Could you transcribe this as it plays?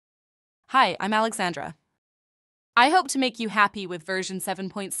Hi, I'm Alexandra. I hope to make you happy with version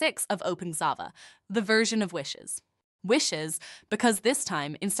 7.6 of OpenXava, the version of wishes. Wishes, because this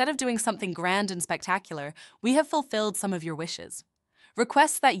time, instead of doing something grand and spectacular, we have fulfilled some of your wishes.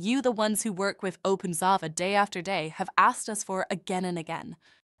 Requests that you, the ones who work with OpenXava day after day, have asked us for again and again.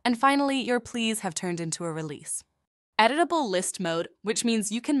 And finally, your pleas have turned into a release. Editable list mode, which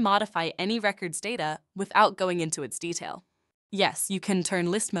means you can modify any record's data without going into its detail. Yes, you can turn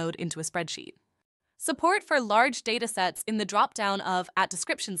list mode into a spreadsheet. Support for large datasets in the drop-down of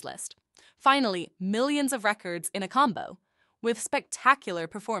 @descriptions list. Finally, millions of records in a combo, with spectacular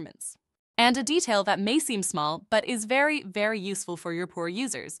performance. And a detail that may seem small, but is very, very useful for your poor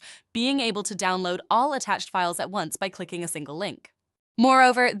users, being able to download all attached files at once by clicking a single link.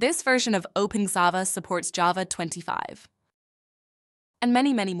 Moreover, this version of OpenXava supports Java 25. And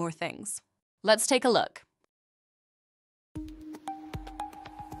many, many more things. Let's take a look.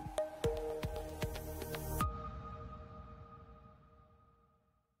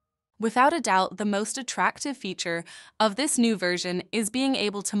 Without a doubt, the most attractive feature of this new version is being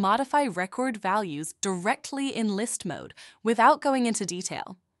able to modify record values directly in list mode without going into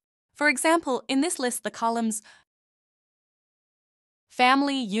detail. For example, in this list, the columns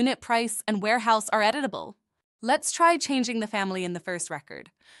family, unit price, and warehouse are editable. Let's try changing the family in the first record.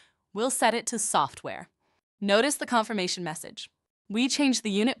 We'll set it to software. Notice the confirmation message. We change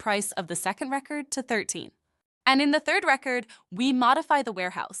the unit price of the second record to 13. And in the third record, we modify the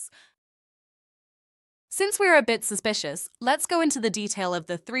warehouse. Since we're a bit suspicious, let's go into the detail of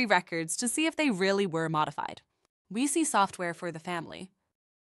the 3 records to see if they really were modified. We see software for the family,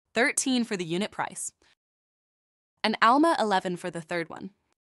 13 for the unit price, and Alma 11 for the third one.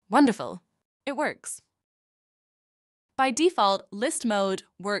 Wonderful. It works. By default, list mode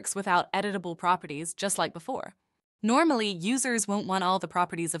works without editable properties, just like before. Normally, users won't want all the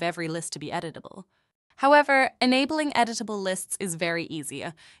properties of every list to be editable. However, enabling editable lists is very easy.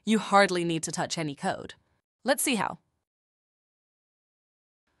 You hardly need to touch any code. Let's see how.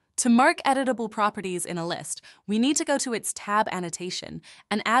 To mark editable properties in a list, we need to go to its tab annotation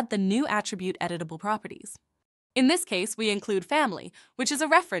and add the new attribute editable properties. In this case, we include family, which is a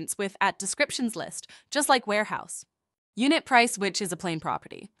reference with @descriptions list, just like warehouse. Unit price, which is a plain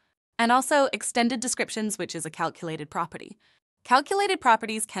property. And also extended descriptions, which is a calculated property. Calculated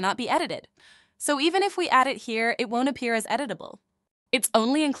properties cannot be edited. So even if we add it here, it won't appear as editable. It's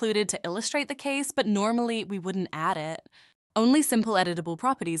only included to illustrate the case, but normally we wouldn't add it. Only simple editable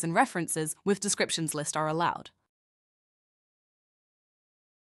properties and references with descriptions list are allowed.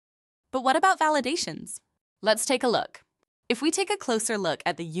 But what about validations? Let's take a look. If we take a closer look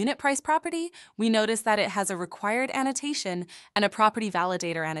at the unit price property, we notice that it has a required annotation and a property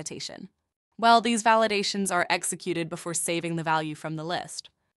validator annotation. Well, these validations are executed before saving the value from the list.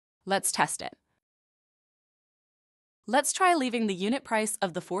 Let's test it. Let's try leaving the unit price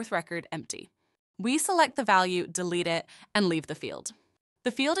of the 4th record empty. We select the value, delete it, and leave the field.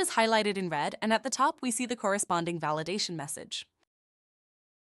 The field is highlighted in red, and at the top we see the corresponding validation message.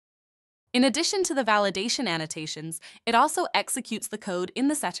 In addition to the validation annotations, it also executes the code in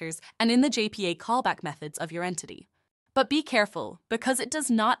the setters and in the JPA callback methods of your entity. But be careful, because it does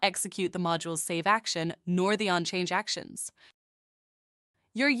not execute the module's save action nor the onChange actions.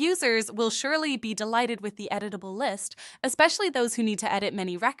 Your users will surely be delighted with the editable list, especially those who need to edit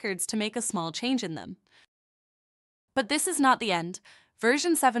many records to make a small change in them. But this is not the end.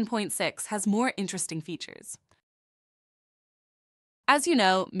 Version 7.6 has more interesting features. As you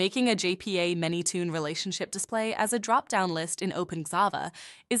know, making a JPA many-tune relationship display as a drop-down list in OpenXava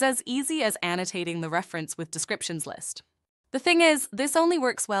is as easy as annotating the reference with descriptions list. The thing is, this only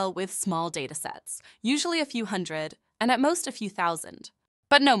works well with small datasets, usually a few hundred, and at most a few thousand.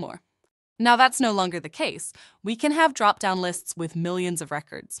 But no more. Now that's no longer the case. We can have drop-down lists with millions of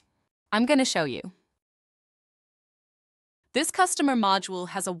records. I'm going to show you. This customer module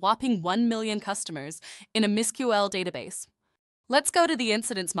has a whopping 1 million customers in a MySQL database. Let's go to the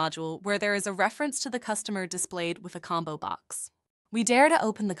incidents module where there is a reference to the customer displayed with a combo box. We dare to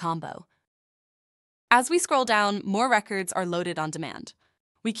open the combo. As we scroll down, more records are loaded on demand.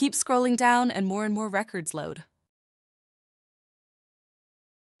 We keep scrolling down and more records load.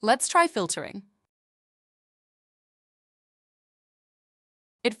 Let's try filtering.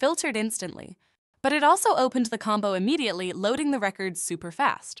 It filtered instantly, but it also opened the combo immediately, loading the records super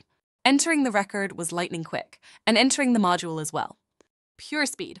fast. Entering the record was lightning quick, and entering the module as well. Pure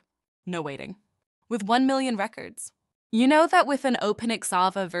speed, no waiting. With 1 million records. You know that with an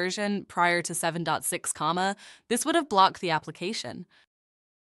OpenXava version prior to 7.6, this would have blocked the application.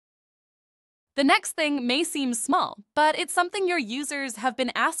 The next thing may seem small, but it's something your users have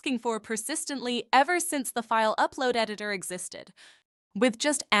been asking for persistently ever since the file upload editor existed. With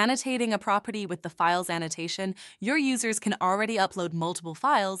just annotating a property with the file's annotation, your users can already upload multiple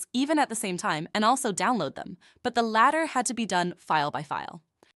files, even at the same time, and also download them. But the latter had to be done file by file,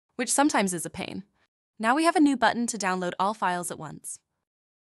 which sometimes is a pain. Now we have a new button to download all files at once.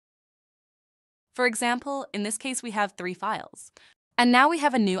 For example, in this case, we have 3 files. And now we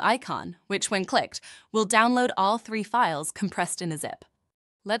have a new icon, which when clicked, will download all 3 files compressed in a zip.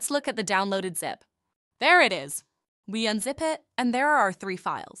 Let's look at the downloaded zip. There it is. We unzip it, and there are our 3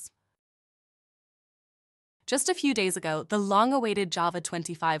 files. Just a few days ago, the long-awaited Java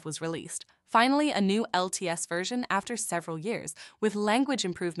 25 was released. Finally, a new LTS version after several years, with language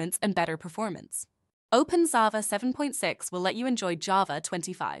improvements and better performance. OpenXava 7.6 will let you enjoy Java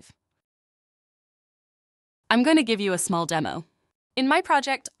 25. I'm going to give you a small demo. In my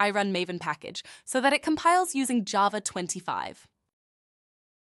project, I run Maven package so that it compiles using Java 25.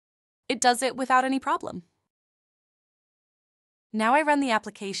 It does it without any problem. Now I run the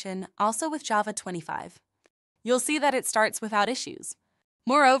application, also with Java 25. You'll see that it starts without issues.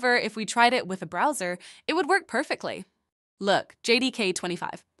 Moreover, if we tried it with a browser, it would work perfectly. Look, JDK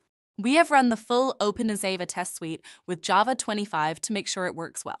 25. We have run the full OpenXava test suite with Java 25 to make sure it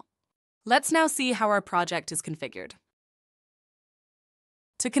works well. Let's now see how our project is configured.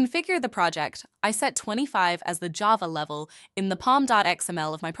 To configure the project, I set 25 as the Java level in the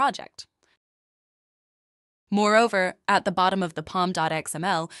pom.xml of my project. Moreover, at the bottom of the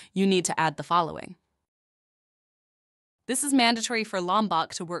pom.xml, you need to add the following. This is mandatory for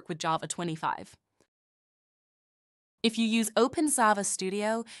Lombok to work with Java 25. If you use OpenXava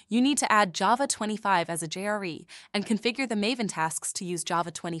Studio, you need to add Java 25 as a JRE and configure the Maven tasks to use Java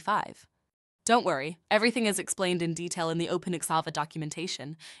 25. Don't worry, everything is explained in detail in the OpenXava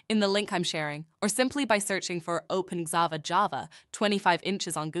documentation, in the link I'm sharing, or simply by searching for OpenXava Java 25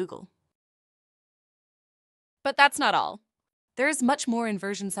 inches on Google. But that's not all. There is much more in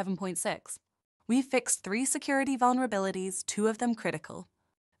version 7.6. We've fixed 3 security vulnerabilities, 2 of them critical.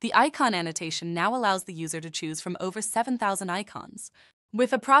 The icon annotation now allows the user to choose from over 7,000 icons.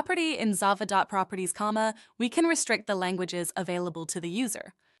 With a property in Xava.properties, we can restrict the languages available to the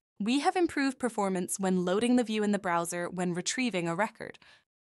user. We have improved performance when loading the view in the browser when retrieving a record.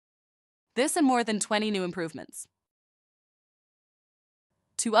 This and more than 20 new improvements.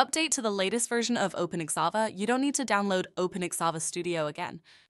 To update to the latest version of OpenXava, you don't need to download OpenXava Studio again.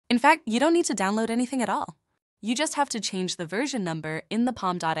 In fact, you don't need to download anything at all. You just have to change the version number in the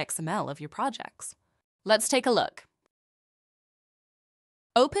pom.xml of your projects. Let's take a look.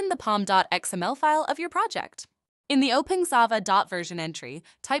 Open the pom.xml file of your project. In the OpenXava.version entry,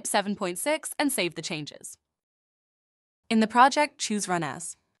 type 7.6 and save the changes. In the project, choose Run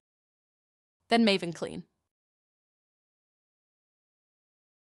As. Then Maven Clean.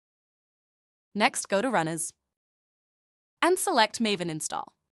 Next, go to Run As and select Maven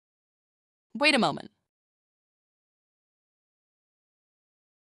Install. Wait a moment.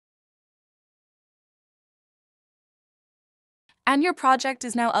 And your project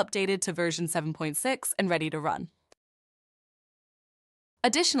is now updated to version 7.6 and ready to run.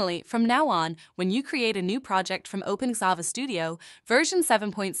 Additionally, from now on, when you create a new project from OpenXava Studio, version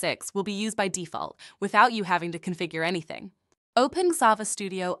 7.6 will be used by default without you having to configure anything. OpenXava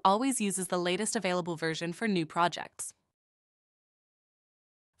Studio always uses the latest available version for new projects.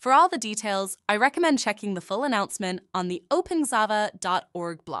 For all the details, I recommend checking the full announcement on the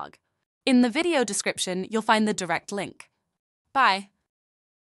openxava.org blog. In the video description, you'll find the direct link. Bye.